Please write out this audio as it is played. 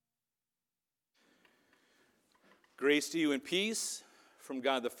Grace to you and peace from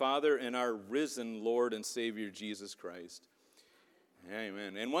God the Father and our risen Lord and Savior Jesus Christ.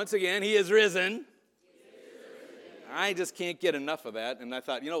 Amen. And once again, He is risen. I just can't get enough of that. And I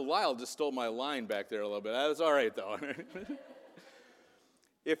thought, Lyle just stole my line back there a little bit. That was all right, though.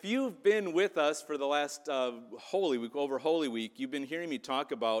 If you've been with us for the last Holy Week, over Holy Week, you've been hearing me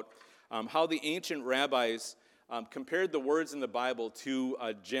talk about how the ancient rabbis compared the words in the Bible to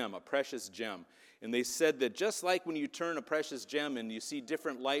a gem, a precious gem. And they said that just like when you turn a precious gem and you see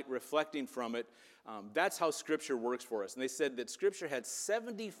different light reflecting from it, that's how Scripture works for us. And they said that Scripture had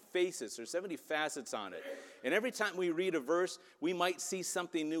 70 faces or 70 facets on it. And every time we read a verse, we might see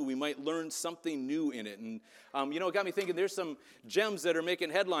something new. We might learn something new in it. And, it got me thinking there's some gems that are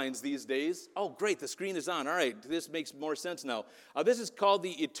making headlines these days. Oh, great, the screen is on. All right, this makes more sense now. This is called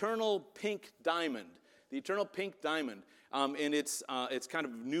the Eternal Pink Diamond. The Eternal Pink Diamond. And it's kind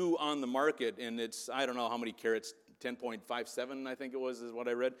of new on the market, and it's, I don't know how many carats, 10.57 I think it was is what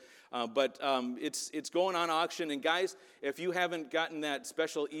I read. But it's going on auction. And guys, if you haven't gotten that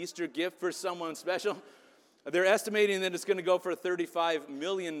special Easter gift for someone special, they're estimating that it's going to go for $35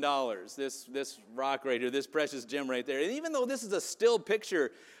 million, this rock right here, this precious gem right there. And even though this is a still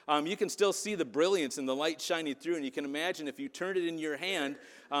picture, you can still see the brilliance and the light shining through. And you can imagine if you turned it in your hand,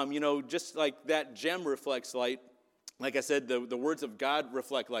 just like that gem reflects light. Like I said, the words of God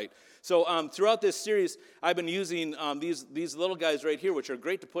reflect light. So throughout this series, I've been using these little guys right here, which are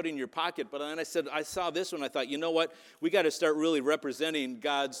great to put in your pocket. But then I saw this one. I thought, you know what? We got to start really representing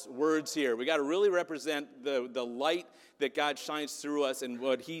God's words here. We got to really represent the light that God shines through us and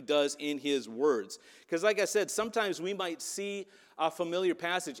what He does in His words. Because like I said, sometimes we might see a familiar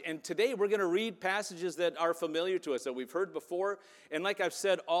passage. And today we're going to read passages that are familiar to us, that we've heard before. And like I've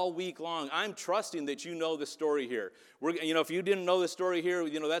said all week long, I'm trusting that you know the story here. If you didn't know the story here,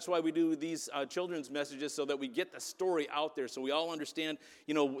 that's why we do these children's messages, so that we get the story out there, so we all understand,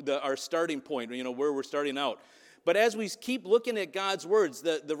 our starting point, where we're starting out. But as we keep looking at God's words,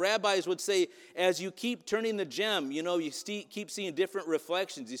 the rabbis would say, as you keep turning the gem, you keep seeing different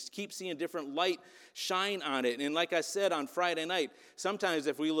reflections. You keep seeing different light shine on it. And like I said on Friday night, sometimes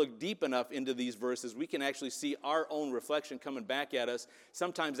if we look deep enough into these verses, we can actually see our own reflection coming back at us.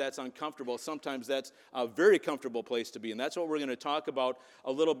 Sometimes that's uncomfortable. Sometimes that's a very comfortable place to be. And that's what we're going to talk about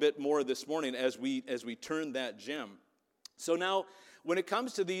a little bit more this morning as we turn that gem. So now, when it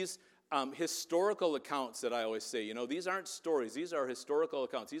comes to these historical accounts that I always say, these aren't stories. These are historical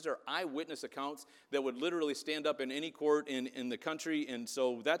accounts. These are eyewitness accounts that would literally stand up in any court in the country, and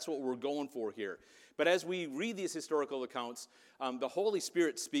so that's what we're going for here. But as we read these historical accounts, the Holy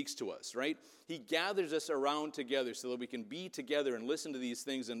Spirit speaks to us, right? He gathers us around together so that we can be together and listen to these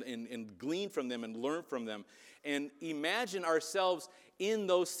things and glean from them and learn from them and imagine ourselves in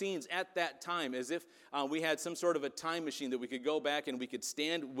those scenes at that time, as if we had some sort of a time machine that we could go back and we could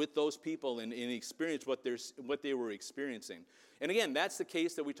stand with those people and experience what they were experiencing. And again, that's the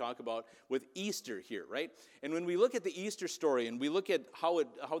case that we talk about with Easter here, right? And when we look at the Easter story and we look at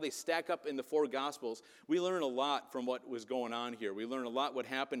how they stack up in the four Gospels, we learn a lot from what was going on here. We learn a lot what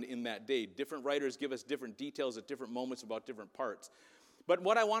happened in that day. Different writers give us different details at different moments about different parts. But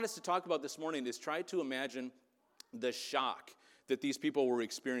what I want us to talk about this morning is try to imagine the shock that these people were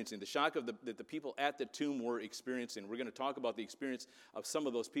experiencing, the shock that the people at the tomb were experiencing. We're going to talk about the experience of some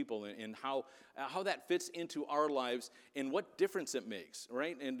of those people and how that fits into our lives and what difference it makes,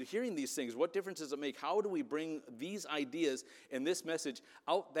 right? And hearing these things, what difference does it make? How do we bring these ideas and this message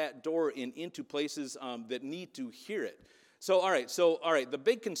out that door and into places that need to hear it? So, all right, the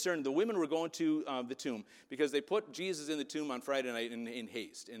big concern, the women were going to the tomb because they put Jesus in the tomb on Friday night in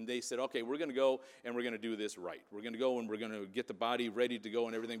haste. And they said, okay, we're going to go and we're going to do this right. We're going to go and we're going to get the body ready to go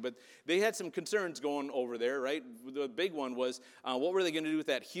and everything. But they had some concerns going over there, right? The big one was, what were they going to do with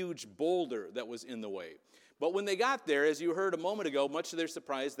that huge boulder that was in the way? But when they got there, as you heard a moment ago, much to their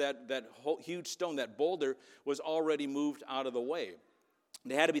surprise, that whole huge stone, that boulder, was already moved out of the way.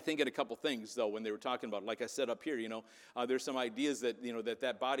 They had to be thinking a couple things, though, when they were talking about it. Like I said up here, there's some ideas that,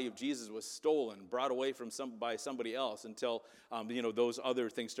 that body of Jesus was stolen, brought away by somebody else until, those other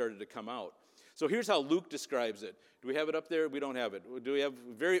things started to come out. So here's how Luke describes it. Do we have it up there? We don't have it. Do we have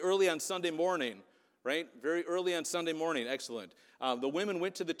very early on Sunday morning, right? Very early on Sunday morning. Excellent. The women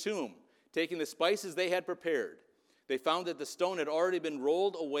went to the tomb, taking the spices they had prepared. They found that the stone had already been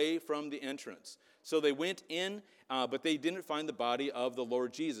rolled away from the entrance. So they went in, but they didn't find the body of the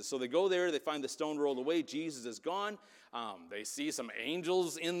Lord Jesus. So they go there, they find the stone rolled away, Jesus is gone. They see some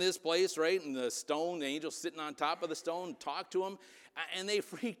angels in this place, right? And the angels sitting on top of the stone, talk to him, and they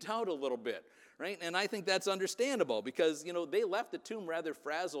freaked out a little bit, right? And I think that's understandable because, they left the tomb rather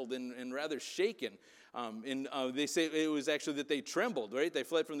frazzled and rather shaken. They say it was actually that they trembled, right? They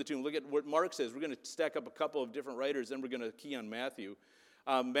fled from the tomb. Look at what Mark says. We're going to stack up a couple of different writers, then we're going to key on Matthew.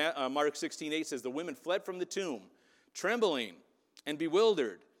 Mark 16:8 says, the women fled from the tomb, trembling and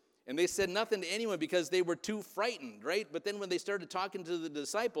bewildered. And they said nothing to anyone because they were too frightened, right? But then when they started talking to the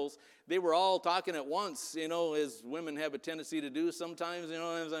disciples, they were all talking at once, as women have a tendency to do sometimes.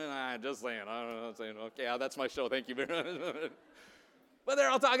 I'm saying, just saying. I'm saying, okay, that's my show. Thank you very much. But they're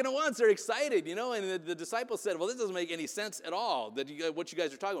all talking at once. They're excited, and the disciples said, well, this doesn't make any sense at all, what you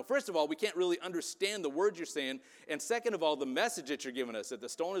guys are talking about. First of all, we can't really understand the words you're saying. And second of all, the message that you're giving us, that the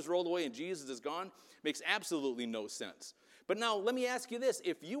stone is rolled away and Jesus is gone, makes absolutely no sense. But now, let me ask you this.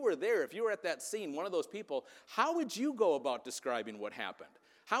 If you were there, if you were at that scene, one of those people, how would you go about describing what happened?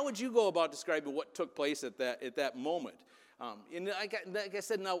 How would you go about describing what took place at that moment? And like I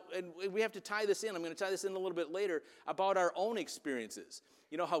said, now, and we have to tie this in. I'm going to tie this in a little bit later about our own experiences.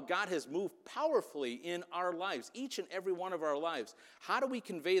 How God has moved powerfully in our lives, each and every one of our lives. How do we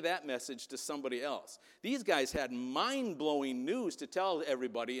convey that message to somebody else? These guys had mind-blowing news to tell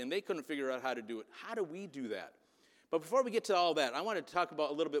everybody, and they couldn't figure out how to do it. How do we do that? But before we get to all that, I wanted to talk about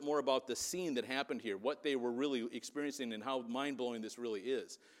a little bit more about the scene that happened here, what they were really experiencing and how mind-blowing this really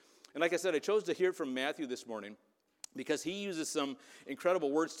is. And like I said, I chose to hear it from Matthew this morning because he uses some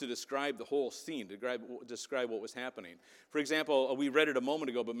incredible words to describe the whole scene, to describe what was happening. For example, we read it a moment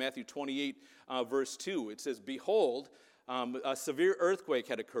ago, but Matthew 28, verse 2, it says, behold, a severe earthquake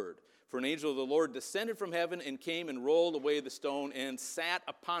had occurred. For an angel of the Lord descended from heaven and came and rolled away the stone and sat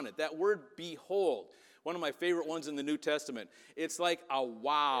upon it. That word, behold, one of my favorite ones in the New Testament. It's like a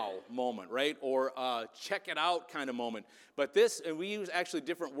wow moment, right? Or a check it out kind of moment. But this, and we use actually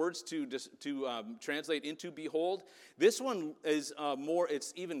different words to translate into behold. This one is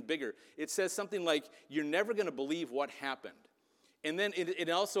it's even bigger. It says something like, you're never going to believe what happened. And then it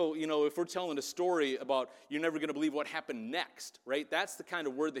also, if we're telling a story about you're never going to believe what happened next, right? That's the kind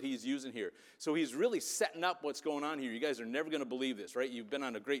of word that he's using here. So he's really setting up what's going on here. You guys are never going to believe this, right? You've been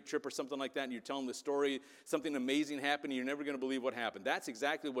on a great trip or something like that, and you're telling the story, something amazing happened, and you're never going to believe what happened. That's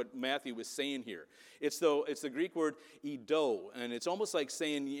exactly what Matthew was saying here. It's the Greek word ido, and it's almost like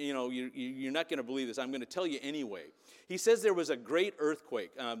saying, you're not going to believe this. I'm going to tell you anyway. He says there was a great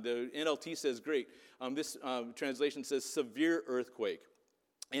earthquake. The NLT says great. This translation says severe earthquake.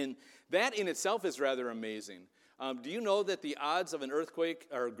 And that in itself is rather amazing. Do you know that the odds of an earthquake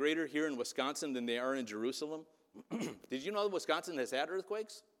are greater here in Wisconsin than they are in Jerusalem? Did you know that Wisconsin has had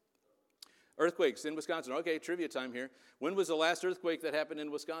earthquakes? Earthquakes in Wisconsin. Okay, trivia time here. When was the last earthquake that happened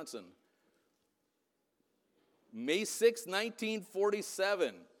in Wisconsin? May 6,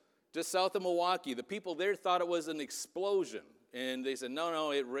 1947, just south of Milwaukee. The people there thought it was an explosion. And they said,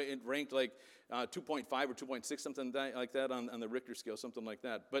 no, it ranked like 2.5 or 2.6, something like that on the Richter scale, something like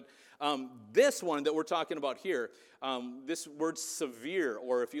that. But this one that we're talking about here, this word severe,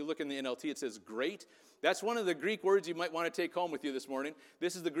 or if you look in the NLT, it says great. That's one of the Greek words you might want to take home with you this morning.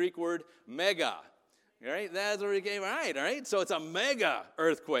 This is the Greek word mega. All right, that's where it came. All right. So it's a mega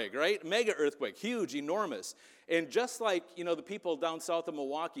earthquake, right? Mega earthquake, huge, enormous. And just like, the people down south of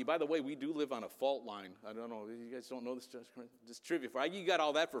Milwaukee, by the way, we do live on a fault line. I don't know, you guys don't know this, just trivia. You got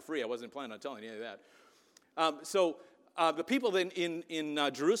all that for free. I wasn't planning on telling you any of that. The people in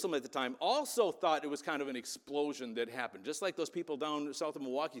Jerusalem at the time also thought it was kind of an explosion that happened. Just like those people down south of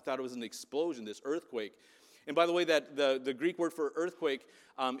Milwaukee thought it was an explosion, this earthquake. And by the way, that the Greek word for earthquake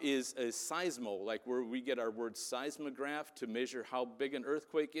is seismo, like where we get our word seismograph to measure how big an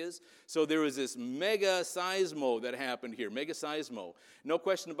earthquake is. So there was this mega seismo that happened here, mega seismo. No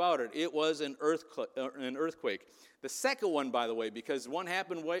question about it. It was an earthquake. The second one, by the way, because one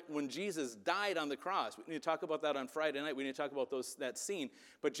happened when Jesus died on the cross. We need to talk about that on Friday night. We need to talk about that scene.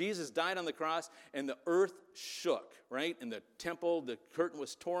 But Jesus died on the cross, and the earth shook, right? And the temple, the curtain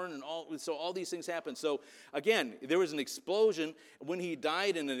was torn, and all these things happened. So again, there was an explosion when he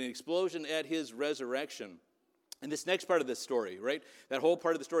died, and an explosion at his resurrection. And this next part of this story, right? That whole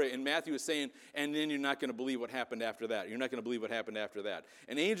part of the story, and Matthew is saying, and then you're not going to believe what happened after that. You're not going to believe what happened after that.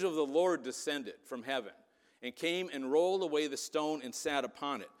 An angel of the Lord descended from heaven and came and rolled away the stone and sat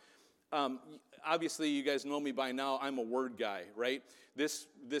upon it. Obviously, you guys know me by now. I'm a word guy, right? This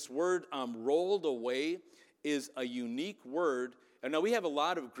word, rolled away, is a unique word. And now we have a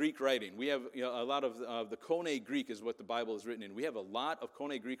lot of Greek writing. We have a lot of the Koine Greek is what the Bible is written in. We have a lot of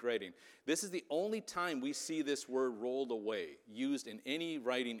Koine Greek writing. This is the only time we see this word rolled away used in any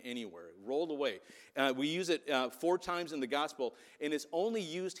writing anywhere. Rolled away. We use it 4 times in the gospel, and it's only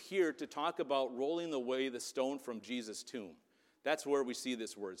used here to talk about rolling away the stone from Jesus' tomb. That's where we see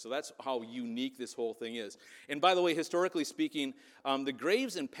this word. So that's how unique this whole thing is. And by the way, historically speaking, the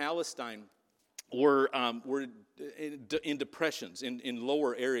graves in Palestine were in depressions, in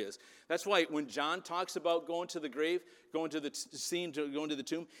lower areas. That's why when John talks about going to the grave, going to the going to the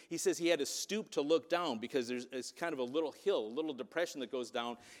tomb, he says he had to stoop to look down because it's kind of a little hill, a little depression that goes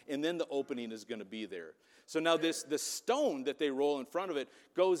down, and then the opening is going to be there. So now the stone that they roll in front of it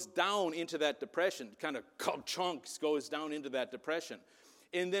goes down into that depression, kind of chunks goes down into that depression.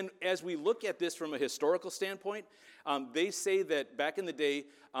 And then as we look at this from a historical standpoint, they say that back in the day,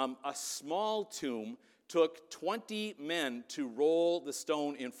 a small tomb took 20 men to roll the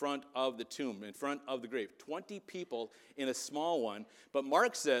stone in front of the tomb, in front of the grave. 20 people in a small one. But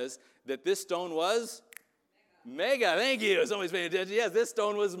Mark says that this stone was mega. Thank you. Somebody's paying attention. Yes, this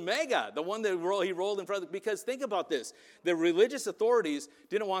stone was mega. The one that he rolled in front of, because think about this. The religious authorities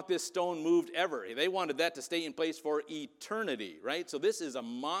didn't want this stone moved ever. They wanted that to stay in place for eternity, right? So this is a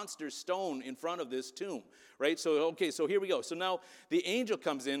monster stone in front of this tomb, right? So here we go. So now the angel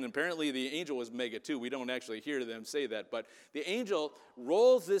comes in, and apparently the angel was mega too. We don't actually hear them say that, but the angel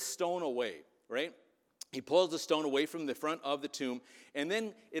rolls this stone away, right? He pulls the stone away from the front of the tomb, and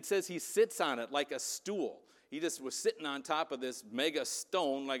then it says he sits on it like a stool. He just was sitting on top of this mega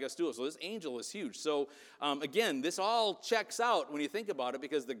stone like a stool. So this angel is huge. So again, this all checks out when you think about it,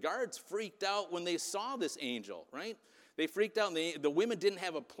 because the guards freaked out when they saw this angel, right? They freaked out, and the women didn't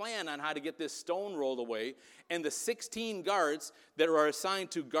have a plan on how to get this stone rolled away. And the 16 guards that are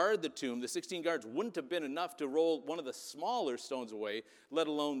assigned to guard the tomb, the 16 guards wouldn't have been enough to roll one of the smaller stones away, let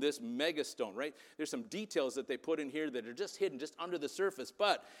alone this mega stone, right? There's some details that they put in here that are just hidden, just under the surface.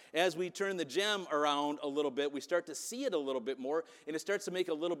 But as we turn the gem around a little bit, we start to see it a little bit more, and it starts to make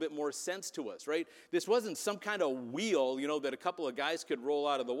a little bit more sense to us, right? This wasn't some kind of wheel, that a couple of guys could roll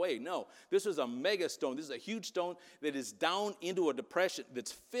out of the way. No, this was a mega stone. This is a huge stone that is down into a depression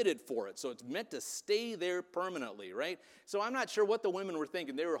that's fitted for it. So it's meant to stay there permanently, right? So I'm not sure what the women were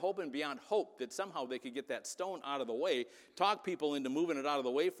thinking. They were hoping beyond hope that somehow they could get that stone out of the way, talk people into moving it out of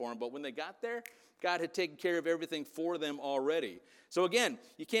the way for them. But when they got there, God had taken care of everything for them already. So again,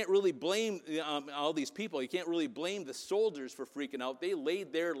 you can't really blame all these people. You can't really blame the soldiers for freaking out. They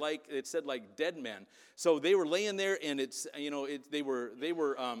laid there like dead men. So they were laying there, and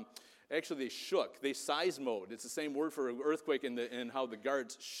actually, they shook. They seismoed. It's the same word for earthquake and how the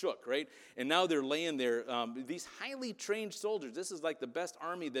guards shook, right? And now they're laying there. These highly trained soldiers, this is like the best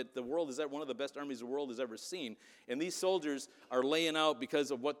army that the world has ever, one of the best armies the world has ever seen. And these soldiers are laying out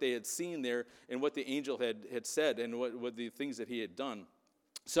because of what they had seen there and what the angel had said and what the things that he had done.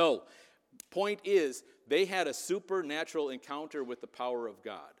 So, point is, they had a supernatural encounter with the power of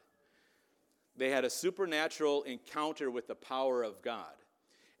God. They had a supernatural encounter with the power of God.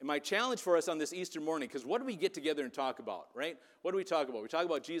 And my challenge for us on this Easter morning, because what do we get together and talk about, right? What do we talk about? We talk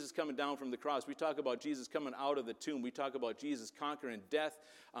about Jesus coming down from the cross. We talk about Jesus coming out of the tomb. We talk about Jesus conquering death,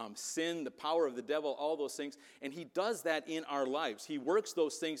 sin, the power of the devil, all those things. And he does that in our lives. He works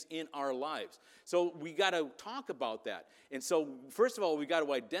those things in our lives. So we got to talk about that. And so, first of all, we got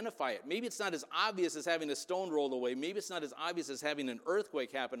to identify it. Maybe it's not as obvious as having a stone rolled away. Maybe it's not as obvious as having an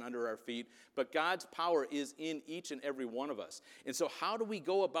earthquake happen under our feet. But God's power is in each and every one of us. And so how do we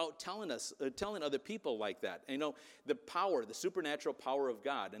go about telling other people like that? The power, the supernatural power of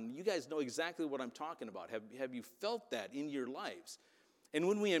God. And you guys know exactly what I'm talking about. Have you felt that in your lives? And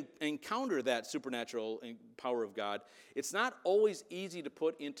when we encounter that supernatural power of God, it's not always easy to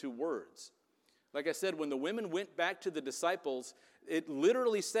put into words. Like I said, when the women went back to the disciples, it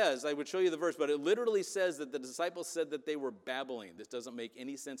literally says, I would show you the verse, but it literally says that the disciples said that they were babbling. This doesn't make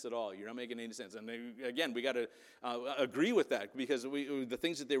any sense at all. You're not making any sense. And again, we got to agree with that, because the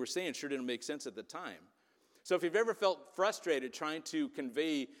things that they were saying sure didn't make sense at the time. So if you've ever felt frustrated trying to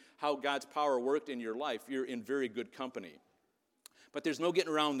convey how God's power worked in your life, you're in very good company. But there's no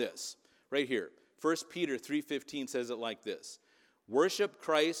getting around this. Right here, 1 Peter 3:15 says it like this: worship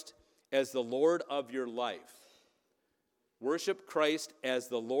Christ as the Lord of your life. Worship Christ as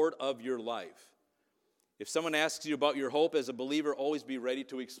the Lord of your life. If someone asks you about your hope as a believer, always be ready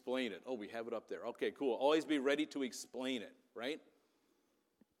to explain it. Oh, we have it up there. Okay, cool. Always be ready to explain it, right?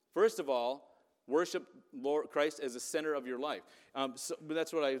 First of all, worship Lord Christ as the center of your life. So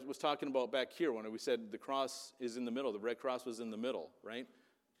that's what I was talking about back here when we said the cross is in the middle. The red cross was in the middle, right?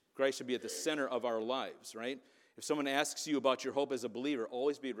 Christ should be at the center of our lives, right? If someone asks you about your hope as a believer,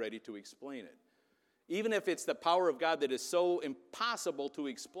 always be ready to explain it. Even if it's the power of God that is so impossible to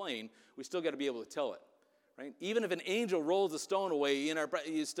explain, we still got to be able to tell it, right? Even if an angel rolls a stone away,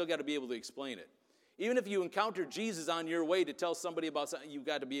 you still got to be able to explain it. Even if you encounter Jesus on your way to tell somebody about something, you've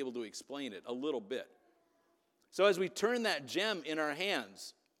got to be able to explain it a little bit. So as we turn that gem in our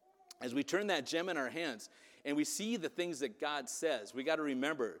hands, and we see the things that God says, we got to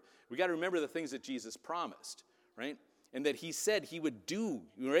remember the things that Jesus promised, right? And that he said he would do,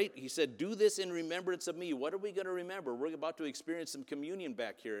 right? He said, do this in remembrance of me. What are we going to remember? We're about to experience some communion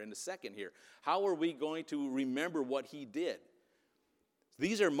back here in a second here. How are we going to remember what he did?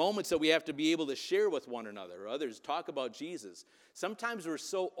 These are moments that we have to be able to share with one another or others, talk about Jesus. Sometimes we're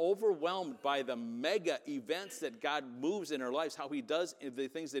so overwhelmed by the mega events that God moves in our lives, how he does the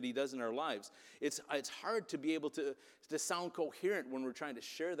things that he does in our lives. It's hard to be able to sound coherent when we're trying to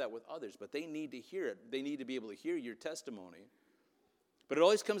share that with others, but they need to hear it. They need to be able to hear your testimony. But it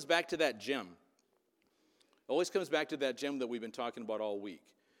always comes back to that gem. It always comes back to that gem that we've been talking about all week.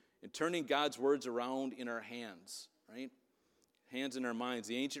 And turning God's words around in our hands, right? Hands in our minds.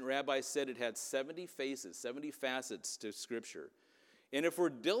 The ancient rabbis said it had 70 faces, 70 facets to Scripture. And if we're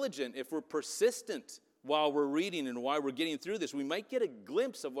diligent, if we're persistent while we're reading and while we're getting through this, we might get a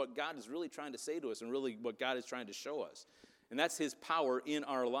glimpse of what God is really trying to say to us and really what God is trying to show us. And that's his power in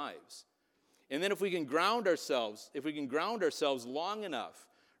our lives. And then if we can ground ourselves long enough,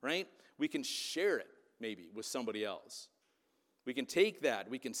 right, we can share it maybe with somebody else. We can take that,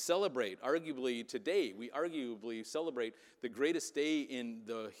 we can celebrate, arguably today, we arguably celebrate the greatest day in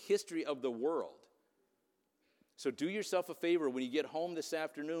the history of the world. So do yourself a favor when you get home this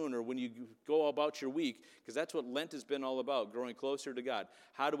afternoon or when you go about your week, because that's what Lent has been all about, growing closer to God.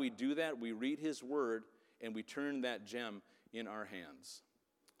 How do we do that? We read his word and we turn that gem in our hands.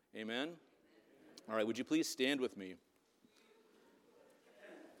 Amen? All right, would you please stand with me?